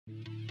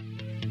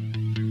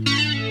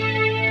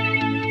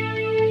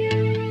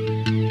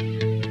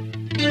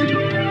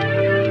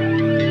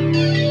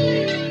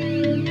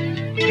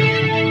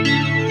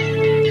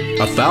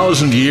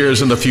1,000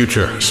 years in the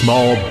future,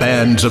 small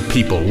bands of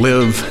people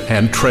live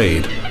and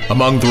trade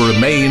among the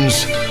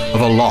remains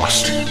of a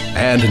lost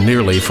and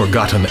nearly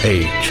forgotten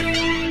age.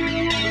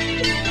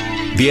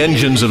 The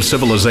engines of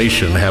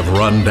civilization have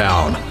run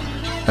down,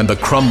 and the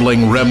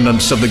crumbling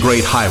remnants of the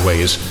great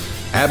highways,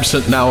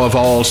 absent now of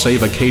all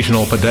save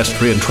occasional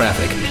pedestrian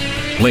traffic,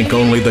 link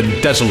only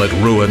the desolate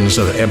ruins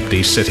of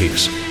empty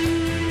cities.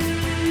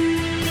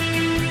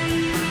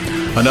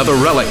 Another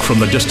relic from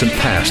the distant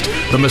past,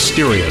 the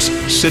mysterious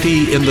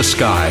city in the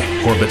sky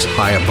orbits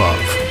high above.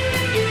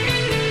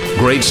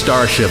 Great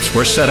starships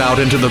were set out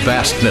into the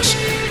vastness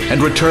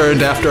and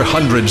returned after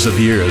hundreds of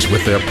years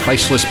with their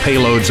priceless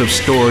payloads of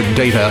stored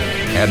data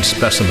and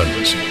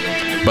specimens.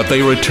 But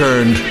they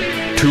returned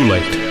too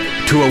late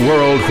to a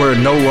world where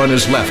no one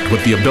is left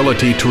with the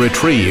ability to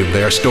retrieve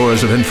their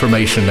stores of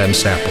information and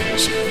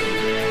samples.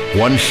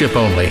 One ship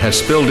only has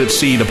spilled its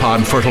seed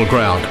upon fertile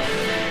ground,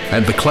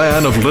 and the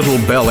clan of Little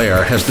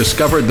Belaire has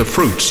discovered the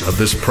fruits of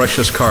this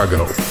precious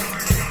cargo.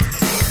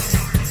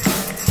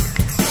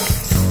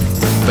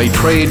 They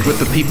trade with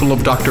the people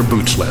of Dr.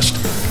 Boots List,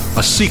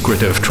 a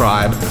secretive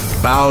tribe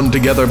bound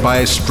together by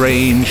a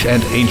strange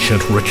and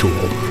ancient ritual.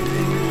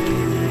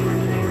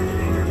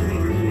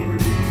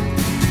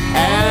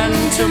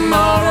 And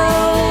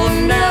tomorrow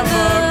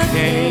never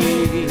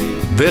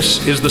came.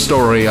 This is the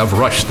story of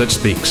Rush That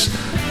Speaks,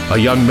 a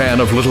young man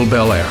of Little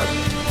Belaire,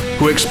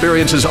 who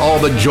experiences all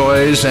the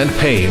joys and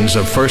pains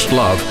of first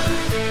love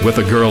with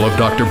a girl of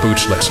Dr.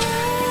 Boots List,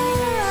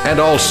 and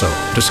also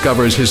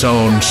discovers his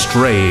own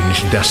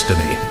strange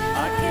destiny.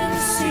 I can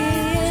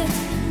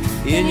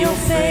see it in your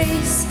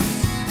face.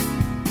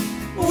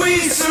 We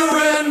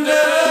surrender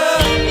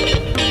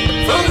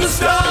from the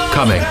start.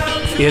 Coming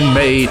in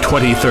May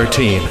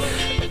 2013,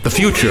 the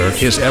future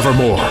is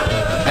Evermore,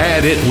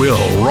 and it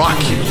will rock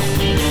you.